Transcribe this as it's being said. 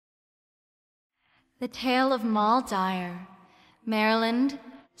The Tale of Moll Dyer, Maryland,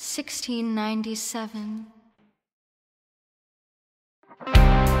 1697.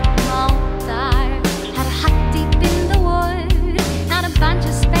 Moll Dyer had a hut deep in the wood, had a bunch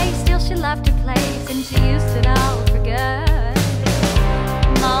of space, still she loved her place, and she used it all for good.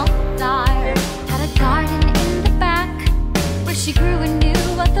 Moll Dyer had a garden in the back, where she grew and knew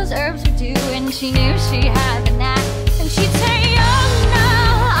what those herbs would do, and she knew she had the knack, and she'd say, "Oh no,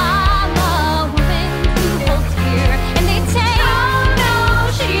 I'm a woman who holds here," and they'd say, "Oh no,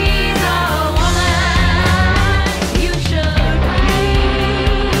 she's a woman you should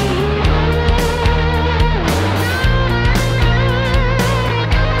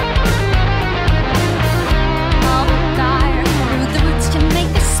Moll Dyer grew the roots to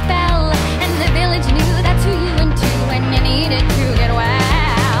make a spell, and the village knew that's who you went to when you needed to get well.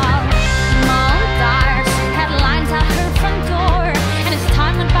 Moll Dyer had lines out her front door, and as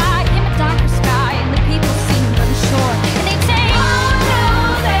time went by came a darker sky, and the people seemed unsure, and they'd say, "Oh no,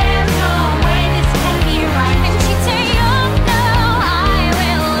 there's no way this can be right," and she'd say, "Oh no, I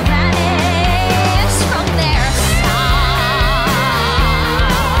will vanish from their side."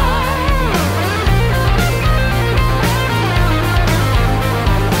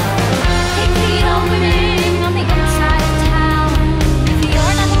 Take heed, all women on the inside of town. If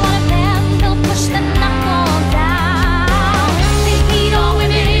you're not one of them, they'll push the knuckle down. Take heed, all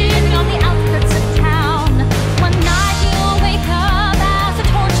women on the outskirts of town. One night you'll wake up as the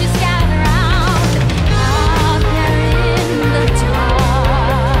torches gather round. Out there in the dark,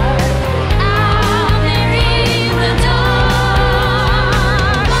 out there in the dark.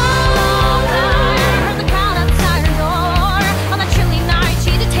 Moll Dyer heard the crowd outside her door. On that chilly night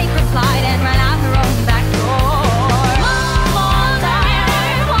she'd take her flight and ran out her own back door. Moll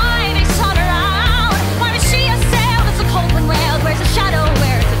Dyer, why they sought her out? Why was she assailed as the cold wind wailed? Where's a shadow,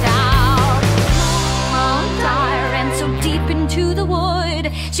 where's a doubt? Moll Dyer ran so deep into the wood,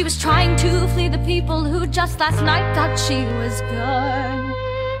 she was trying to flee the people who just last night thought she was good.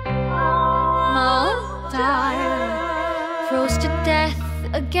 Moll Dyer froze to death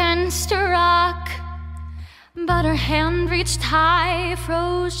against a rock, but her hand reached high,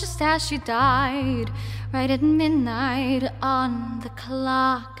 froze just as she died, right at midnight on the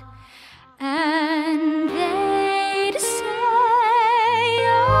clock. And then